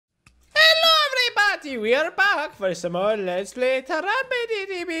everybody, we are back for some more Let's Play Terraria.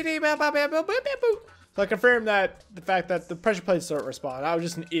 So I confirmed that the fact that the pressure plates don't respond. I was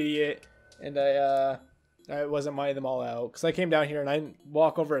just an idiot, and I wasn't mining them all out because I came down here and I didn't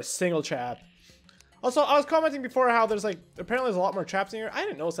walk over a single trap. Also, I was commenting before how there's like apparently there's a lot more traps in here. I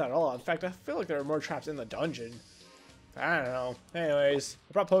didn't notice that at all. In fact, I feel like there are more traps in the dungeon. I don't know. Anyways,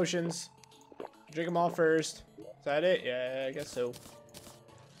 I brought potions. Drink them all first. Is that it? Yeah, I guess so.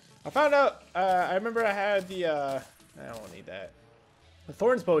 I found out, I remember I had the, I don't need that. The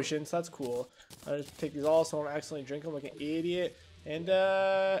Thorns potion, so that's cool. I just take these all so I don't accidentally drink them like an idiot. And,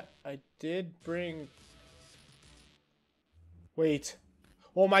 I did bring... Wait.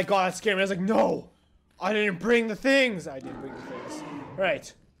 Oh my god, that scared me. I was like, no! I didn't bring the things! I did bring the things.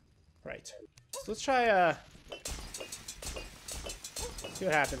 Right. Right. So let's try, see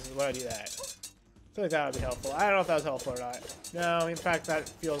what happens when I do that. I feel like that would be helpful. I don't know if that was helpful or not. No, in fact, that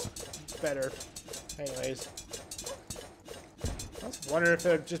feels better. Anyways. I was wondering if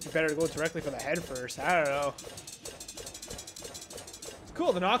it would just be better to go directly for the head first. I don't know. It's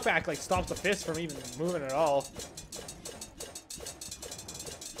cool. The knockback, like, stops the fist from even moving at all.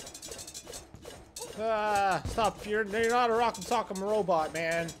 Stop. You're not a rock'em sock'em robot,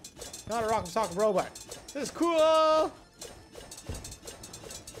 man. Not a rock'em sock'em robot. This is cool!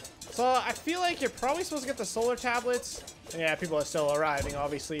 So, I feel like you're probably supposed to get the solar tablets. Yeah, people are still arriving,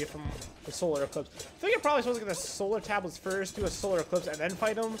 obviously, from the solar eclipse. I think you're probably supposed to get the solar tablets first, do a solar eclipse, and then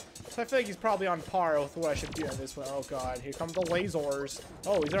fight him. So I feel like he's probably on par with what I should do on this one. Oh god, here come the lasers.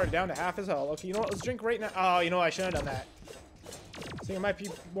 Oh, he's already down to half his health. Okay, you know what? Let's drink right now. Oh, you know what? I shouldn't have done that. I think it might be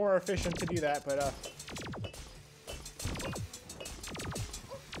more efficient to do that, but,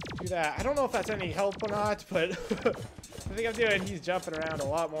 do that. I don't know if that's any help or not, but... I think I'm doing, he's jumping around a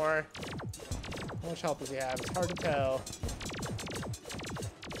lot more. How much health does he have? It's hard to tell.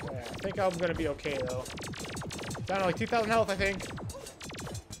 Yeah, I think I'm gonna be okay though. Down to like 2,000 health, I think.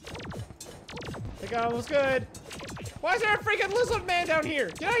 I think I'm almost good. Why is there a freaking lizard man down here?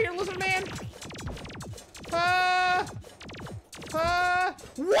 Get out of here, lizard man!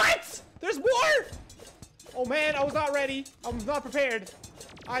 What? There's more? Oh man, I was not ready. I was not prepared.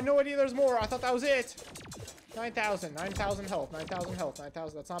 I had no idea there's more. I thought that was it. 9,000 health, 9,000 health,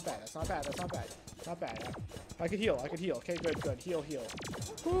 9,000. That's not bad. That's not bad. That's not bad. Not bad. I could heal. I could heal. Okay, good, good. Heal, heal.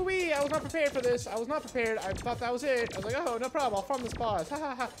 Hoo-wee! I was not prepared for this. I was not prepared. I thought that was it. I was like, oh, no problem. I'll farm this boss. Ha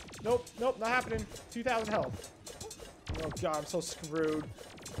ha ha. Nope, nope, not happening. 2,000 health. Oh god, I'm so screwed.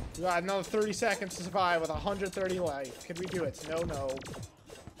 We got another 30 seconds to survive with 130 life. Can we do it? No, no.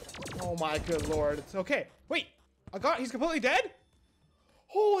 Oh my good lord. It's okay. Wait! He's completely dead?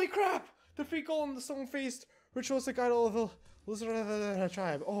 Holy crap! The free golem, the stone-faced ritualistic idol of the lizard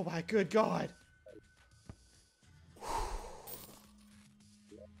tribe. Oh my good god.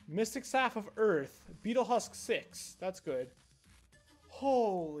 Mystic Staff of Earth. Beetle Husk 6. That's good.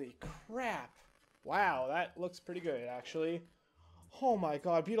 Holy crap. Wow, that looks pretty good, actually. Oh my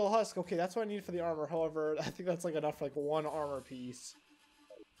god, Beetle Husk. Okay, that's what I need for the armor. However, I think that's like enough for like one armor piece.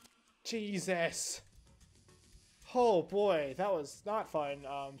 Jesus. Oh boy, that was not fun.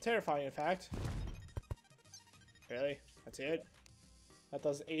 Terrifying, in fact. Really? That's it? That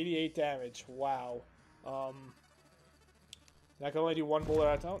does 88 damage. Wow. I can only do one bullet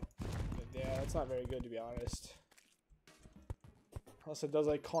at a time. Yeah, that's not very good, to be honest. Unless it does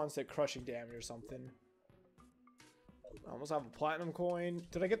like constant crushing damage or something. I almost have a platinum coin.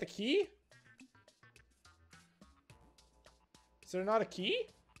 Did I get the key? Is there not a key?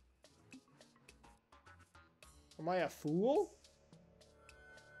 Am I a fool?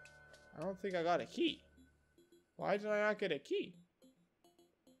 I don't think I got a key. Why did I not get a key?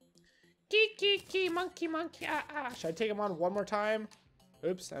 Key, monkey, Should I take him on one more time?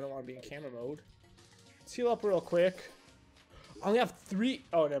 Oops, I don't want to be in camera mode. Let's heal up real quick. I only have 3.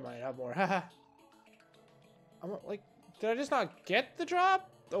 Oh, never mind, I have more. Haha. I'm like, did I just not get the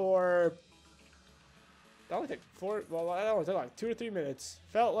drop? Or... That only took 4... Well, that only took like 2 or 3 minutes.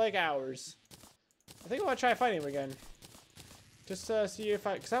 Felt like hours. I think I want to try fighting him again. Just to see if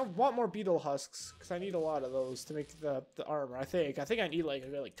I... Because I want more beetle husks. Because I need a lot of those to make the armor. I think I need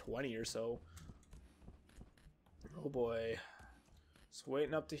like 20 or so. Oh boy. Just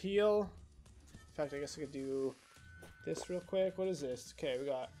waiting up to heal. In fact, I guess I could do this real quick. What is this? Okay, we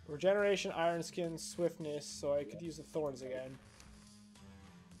got regeneration, iron skin, swiftness. So I could use the thorns again.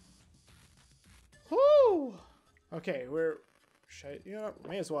 Whoo! Okay, we're... You know what?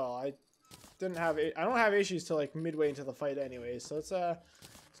 May as well. I don't have issues till like midway into the fight anyway, so let's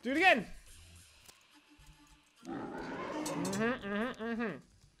do it again.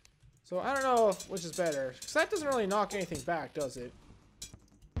 So I don't know which is better, because that doesn't really knock anything back, does it?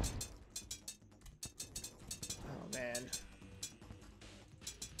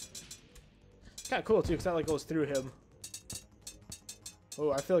 kind of cool too, because that like goes through him.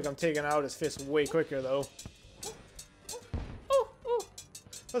 Oh, I feel like I'm taking out his fist way quicker though. Oh, oh.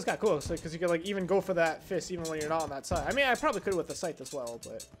 That's kind of cool, because you can like even go for that fist even when you're not on that side. I mean, I probably could with the scythe as well,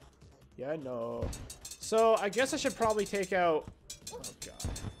 but yeah, no. So I guess I should probably take out. Oh god,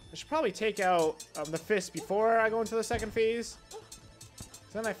 I should probably take out the fist before I go into the second phase.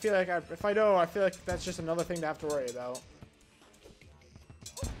 Then I feel like if I don't, I feel like that's just another thing to have to worry about.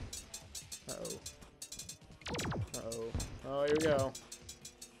 Uh-oh. Uh-oh. Oh, here we go.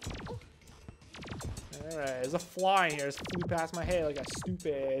 Alright, there's a fly in here. It's flew past my head like a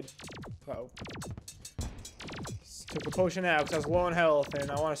stupid. Uh-oh. Took the potion out because I was low in health,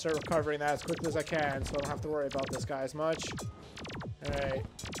 and I want to start recovering that as quickly as I can so I don't have to worry about this guy as much. Alright.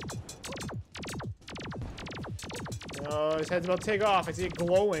 Oh, his head's about to take off. I see it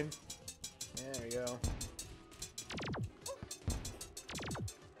glowing. There we go.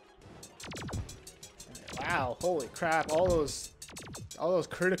 Wow, holy crap. All those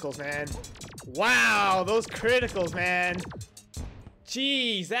criticals, man. Wow, those criticals, man.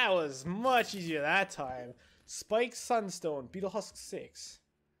 Jeez, that was much easier that time. Spike Sunstone, Beetle Husk 6.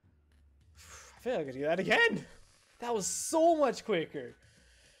 I feel like I could do that again. That was so much quicker.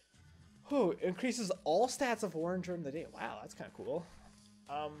 Oh, increases all stats of orange during the day. Wow, that's kind of cool.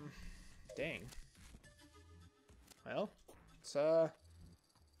 Dang. Well, let's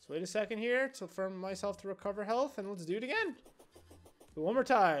wait a second here for myself to recover health, and let's do it again. One more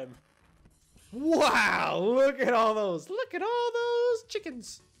time. Wow, look at all those. Look at all those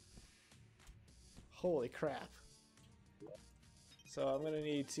chickens. Holy crap. So I'm going to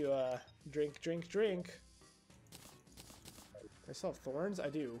need to drink. I still have thorns? I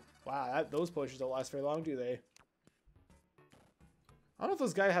do. Wow, those potions don't last very long, do they? I don't know if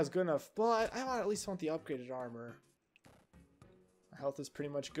this guy has good enough, but I at least want the upgraded armor. My health is pretty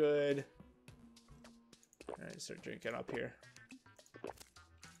much good. Alright, start drinking up here.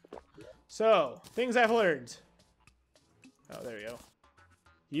 So, things I've learned. Oh, there we go.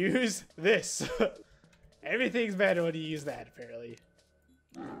 Use this. Everything's better when you use that, apparently.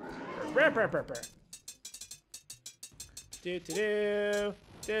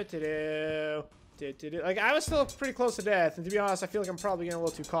 Like, I was still pretty close to death, and to be honest, I feel like I'm probably getting a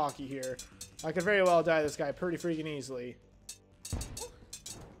little too cocky here. I could very well die this guy pretty freaking easily.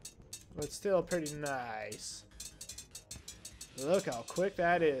 But still pretty nice. Look how quick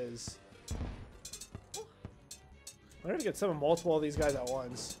that is. I'm gonna get some multiple of these guys at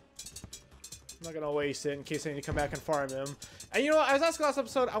once. I'm not gonna waste it in case I need to come back and farm him. And you know what? I was asking last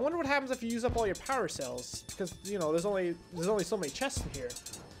episode, I wonder what happens if you use up all your power cells, because you know there's only so many chests in here.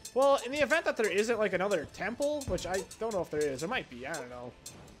 Well, in the event that there isn't like another temple, which I don't know if there is, there might be. I don't know.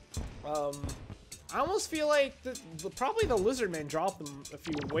 I almost feel like probably the lizardmen drop them if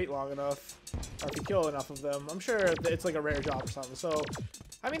you wait long enough, or if you kill enough of them. I'm sure it's like a rare drop or something. So,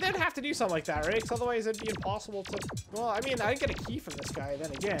 I mean, they'd have to do something like that, right? Because otherwise it'd be impossible to. Well, I mean, I didn't get a key from this guy.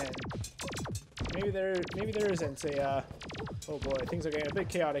 Then again, maybe there isn't a. Oh boy, things are getting a bit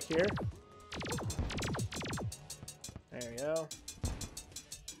chaotic here. There we go.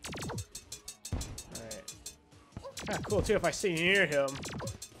 All right. Kind of cool too if I stay near him.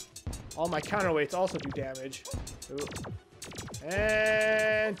 All my counterweights also do damage. Ooh.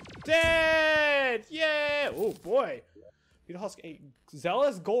 And dead! Yeah! Oh boy. Beetle Husk, a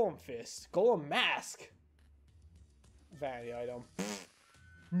Zealous Golem Fist. Golem Mask. Vanity item.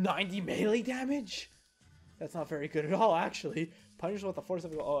 90 melee damage? That's not very good at all, actually. Punishes with the force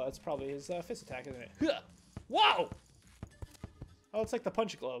of... Oh, that's probably his fist attack, isn't it? Whoa! Oh, it's like the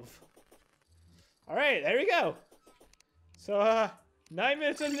punch glove. Alright, there we go. So, 9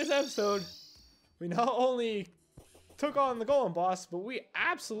 minutes into this episode, we not only took on the Golem boss, but we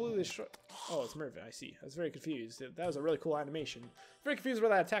absolutely Oh, it's Mervyn, I see. I was very confused. That was a really cool animation. Very confused where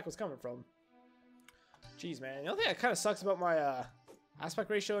that attack was coming from. Jeez, man. The only thing that kind of sucks about my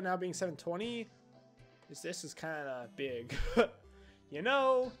aspect ratio now being 720 is this is kind of big. You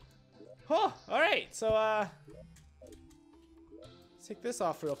know? Oh, alright. So, let's take this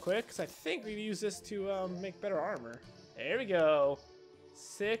off real quick, because I think we can use this to make better armor. There we go.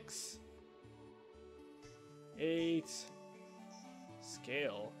 6, 8,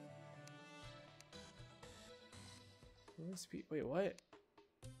 scale. Wait, what?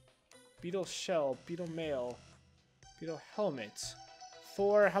 Beetle shell, beetle mail, beetle helmet.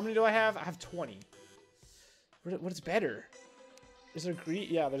 4. How many do I have? I have 20. What is better? Is there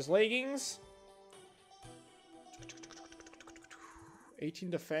yeah, there's leggings. 18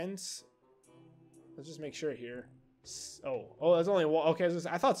 defense. Let's just make sure here. Oh, that's only one. Okay,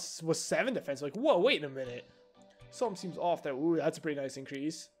 I thought it was 7 defense. Like, whoa, wait a minute. Something seems off there. Ooh, that's a pretty nice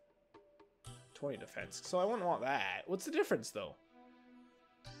increase. 20 defense. So I wouldn't want that. What's the difference, though?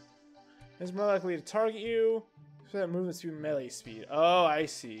 It's more likely to target you. So that movement speed, melee speed. Oh, I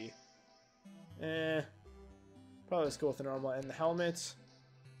see. Probably let's go with the normal. And the helmet.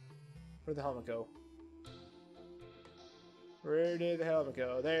 Where'd the helmet go? Where did the helmet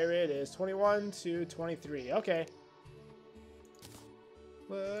go? There it is. 21 to 23. Okay.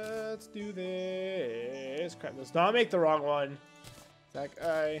 Let's do this. Crap, let's not make the wrong one. That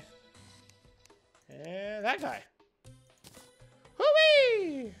guy. And that guy.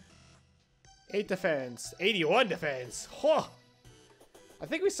 Hoo-wee! 8 defense. 81 defense. Huh. I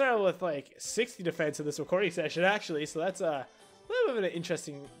think we started with like 60 defense in this recording session, actually. So that's a little bit of an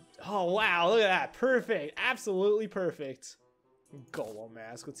interesting... Oh, wow. Look at that. Perfect. Absolutely perfect. Golem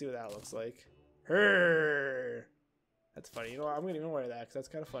mask. Let's see what that looks like. Her. That's funny. You know what? I'm going to even wear that because that's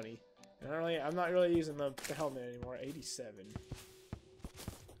kind of funny. And I'm not really using the helmet anymore. 87.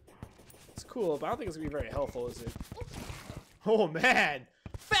 It's cool, but I don't think it's going to be very helpful, is it? Oh, man.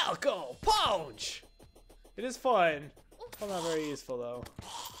 Falco Punch! It is fun. Well, not very useful, though.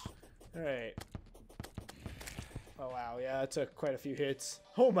 Alright. Oh, wow. Yeah, that took quite a few hits.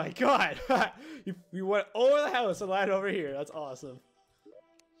 Oh, my God. you went over the house and landed over here. That's awesome.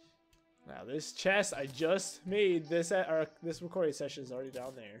 Now, this chest I just made, this recording session is already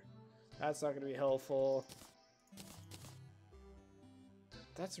down there. That's not going to be helpful.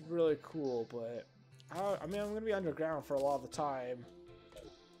 That's really cool, but... I mean, I'm going to be underground for a lot of the time.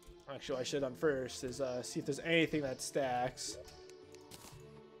 Actually, what I should have done first is see if there's anything that stacks.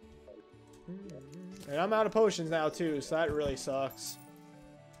 And I'm out of potions now, too, so that really sucks.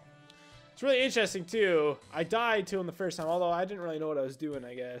 It's really interesting, too. I died to him the first time, although I didn't really know what I was doing,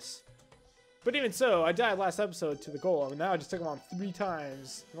 I guess. But even so, I died last episode to the golem, and now I just took him on 3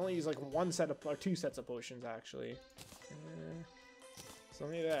 times. I only used like 1 set of, or 2 sets of potions, actually. So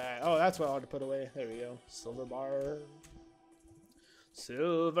maybe that. Oh, that's what I wanted to put away. There we go. Silver bar.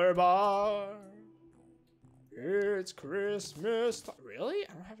 Silver bar. It's Christmas. Really?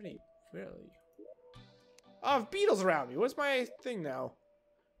 I don't have any. Really? Oh, I have beetles around me. What's my thing now?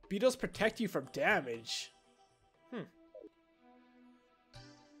 Beetles protect you from damage.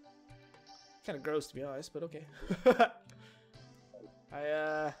 Kind of gross, to be honest, but okay.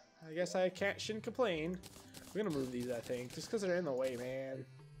 I guess I shouldn't complain. We're gonna move these, I think, just because they're in the way, man.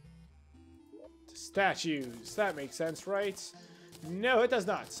 Statues. That makes sense, right? No, it does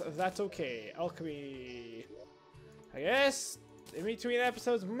not. So that's okay. Alchemy. I guess in between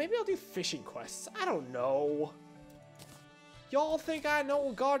episodes, maybe I'll do fishing quests. I don't know. Y'all think I know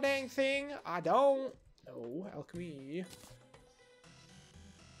a goddamn thing? I don't. No, alchemy.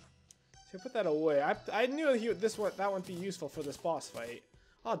 So put that away. I knew that wouldn't be useful for this boss fight.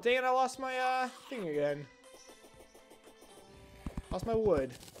 Oh dang it! I lost my thing again. Lost my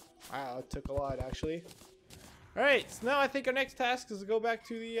wood. Wow, it took a lot actually. All right, so now I think our next task is to go back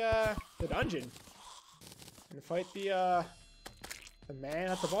to the dungeon and fight the man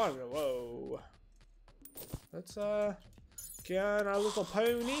at the bottom. Whoa. Let's get on our little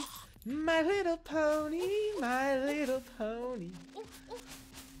pony. My little pony, my little pony.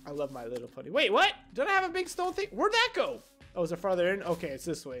 I love My Little Pony. Wait, what? Did I have a big stone thing? Where'd that go? Oh, is it farther in? Okay, it's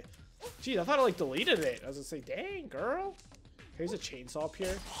this way. Jeez, I thought I like deleted it. I was gonna say, dang, girl. Here's a chainsaw up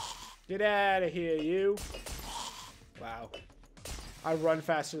here. Get out of here, you. Wow. I run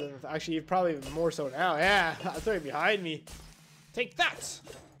faster than... Actually, probably even more so now. Yeah, I thought you're behind me. Take that.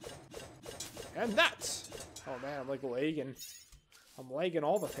 And that. Oh, man, I'm like lagging. I'm lagging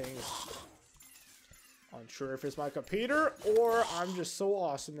all the things. Unsure if it's my computer or I'm just so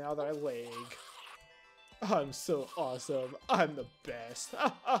awesome now that I lag. I'm so awesome. I'm the best.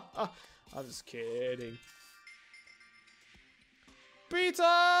 I'm just kidding.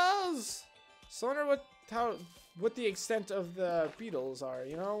 Beetles! So I wonder what the extent of the beetles are,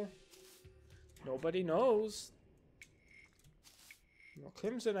 you know? Nobody knows. Well,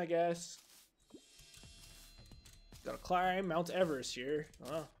 Clemson, I guess. Gotta climb Mount Everest here.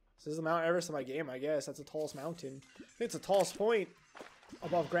 Oh. This is the Mount Everest of my game, I guess. That's the tallest mountain. I think it's the tallest point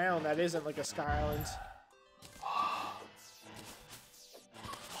above ground that isn't like a sky island.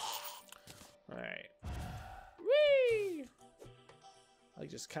 Alright. Whee! Like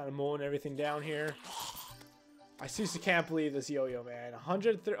just kind of mowing everything down here. I seriously can't believe this yo-yo, man.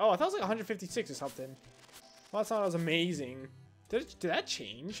 130. Oh, I thought it was like 156 or something. Well, I thought it was amazing. Did that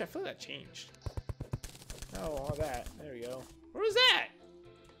change? I feel like that changed. Oh, all that. There we go. Where was that?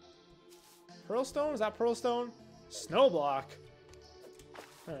 Pearlstone? Is that Pearlstone? Snow block.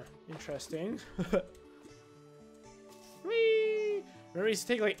 Huh, interesting. Whee! Remember, it used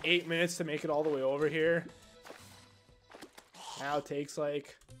to take like 8 minutes to make it all the way over here. Now it takes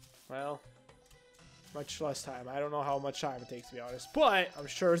like, well, much less time. I don't know how much time it takes, to be honest, but I'm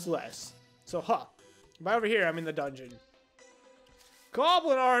sure it's less. So, by over here, I'm in the dungeon.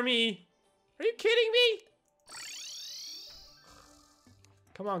 Goblin army! Are you kidding me?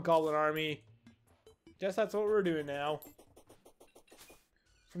 Come on, Goblin army. Guess that's what we're doing now.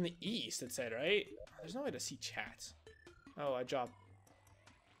 From the east, it said, right? There's no way to see chat. Oh, I dropped.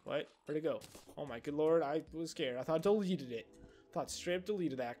 What? Where'd it go? Oh my good lord, I was scared. I thought I deleted it. Thought straight up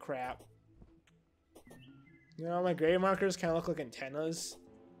deleted that crap. You know, my grave markers kind of look like antennas.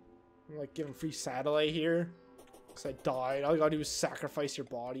 I'm like giving free satellite here. Because I died. All you gotta do is sacrifice your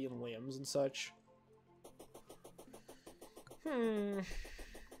body and limbs and such. I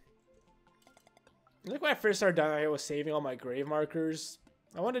think when I first started dying, I was saving all my grave markers.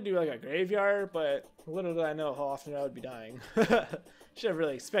 I wanted to do like a graveyard, but little did I know how often I would be dying. Should have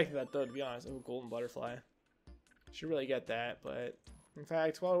really expected that though, to be honest. Oh, golden butterfly. Should really get that, but in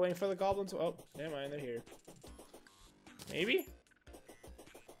fact, while we're waiting for the goblins, oh, never mind, they're here. Maybe?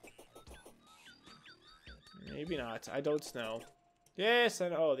 Maybe not. I don't know. Yes, I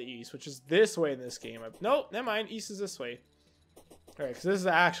know. Oh, the east, which is this way in this game. Nope, never mind. East is this way. Alright, because this is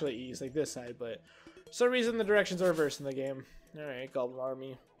actually east, like this side, but for some reason the directions are reversed in the game. Alright, Goblin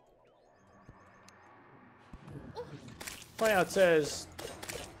Army. Funny how it says,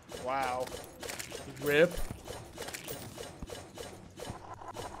 wow, rip.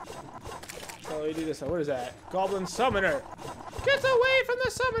 So we do this. What is that? Goblin Summoner. Get away from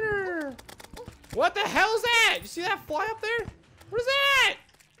the Summoner! What the hell is that? You see that fly up there? What is that?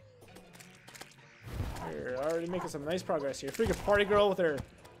 We're already making some nice progress here. Freaking party girl with her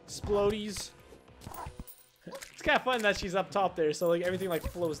explodies. It's kind of fun that she's up top there, so like everything like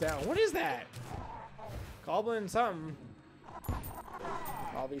flows down. What is that? Goblin something.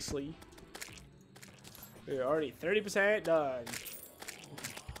 Obviously. We're already 30% done.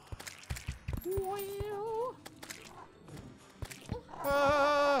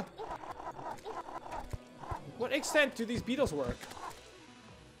 What extent do these beetles work?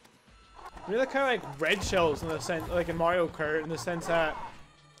 They're kind of like red shells in the sense, like in Mario Kart, in the sense that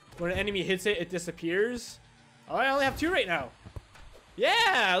when an enemy hits it, it disappears. Oh, I only have 2 right now.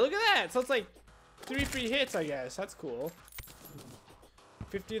 Yeah, look at that. So it's like 3 free hits, I guess. That's cool.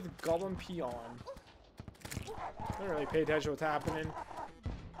 50th Goblin Peon. I don't really pay attention to what's happening.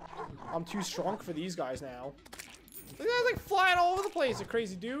 I'm too strong for these guys now. Look at that, like flying all over the place, a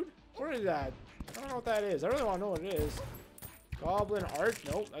crazy dude. What is that? I don't know what that is. I really want to know what it is. Goblin art?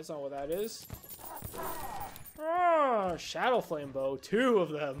 Nope, that's not what that is. Oh, Shadow Flame Bow. 2 of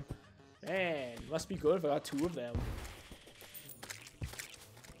them. Man, must be good if I got 2 of them.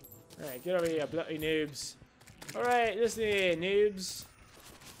 Alright, get over here, bloody noobs. Alright, listen here, noobs.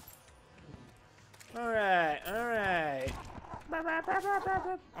 Alright, alright. I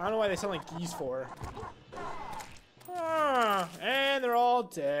don't know why they sound like geese for. And they're all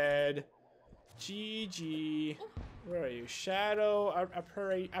dead. GG. Where are you? Shadow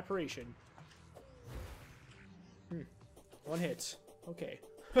apparition. 1 hit. Okay.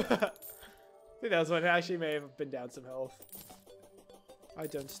 I think that was one. Actually, may have been down some health. I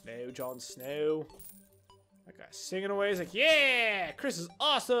don't know. Jon Snow. That guy singing away. He's like, yeah, Chris is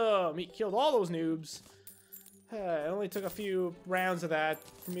awesome. He killed all those noobs. It only took a few rounds of that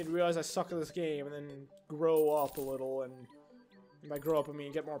for me to realize I suck at this game and then grow up a little. And by grow up, I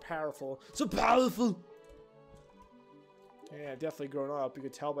mean get more powerful. So powerful! Yeah, definitely grown up. You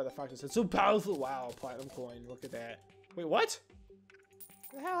could tell by the fact that it's so powerful. Wow, platinum coin. Look at that. Wait, what?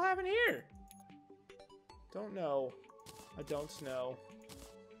 What the hell happened here? Don't know. I don't know.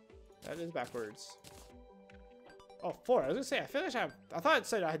 That is backwards. Oh, 4. I was gonna say, I feel like I thought it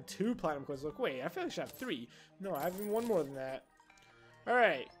said I had 2 platinum coins. Look, wait, I feel like I should have 3. No, I have even 1 more than that.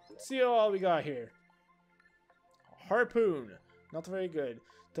 Alright, let's see all we got here. Harpoon. Not very good.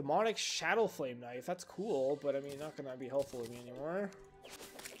 Demonic Shadow Flame Knife. That's cool, but I mean, not gonna be helpful to me anymore.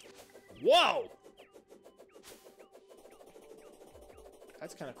 Whoa!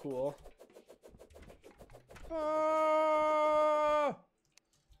 That's kind of cool. Well,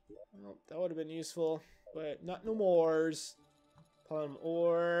 that would have been useful, but not no mores. Plum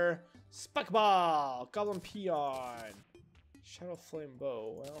Ore. Spike Ball. Goblin Peon. Shadow Flame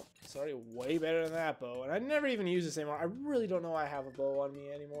Bow. Well, it's already way better than that bow. And I never even use this anymore. I really don't know why I have a bow on me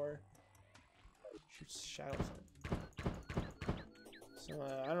anymore. Shoots Shadow Flame. So,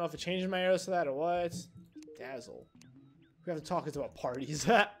 I don't know if it changes my arrows to that or what. Dazzle. We have to talk about parties.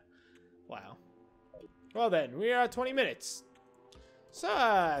 Wow. Well then, we are at 20 minutes. So,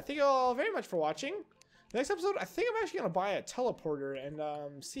 thank you all very much for watching. Next episode, I think I'm actually going to buy a teleporter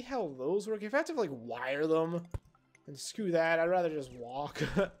and see how those work. If I have to like wire them, and screw that, I'd rather just walk.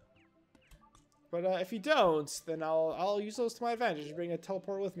 But if you don't, then I'll use those to my advantage and bring a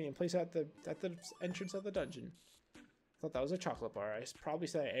teleport with me and place it at the entrance of the dungeon. I thought that was a chocolate bar. I probably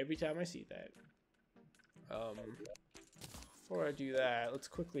say it every time I see that. Before I do that, let's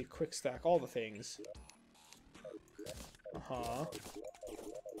quickly quick stack all the things. Uh-huh.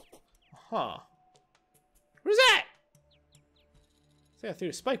 Uh-huh. What is that? I think I threw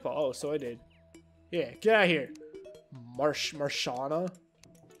a spike ball. Oh, so I did. Yeah, get out of here. Marshana.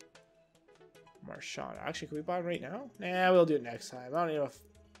 Actually, can we buy them right now? Nah, we'll do it next time. I don't know if...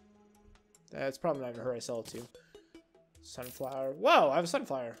 That's probably not even her I sell it to. Sunflower. Whoa, I have a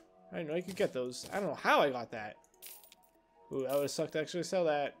sunflower. I didn't know you could get those. I don't know how I got that. Ooh, that would have sucked to actually sell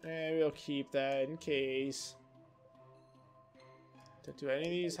that. We'll keep that in case. Do any of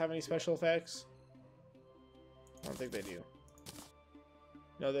these have any special effects? I don't think they do.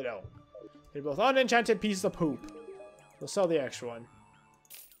 No, they don't. They're both unenchanted pieces of poop. We'll sell the extra one.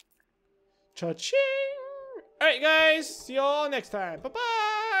 Cha-ching! Alright, guys. See you all next time. Bye-bye!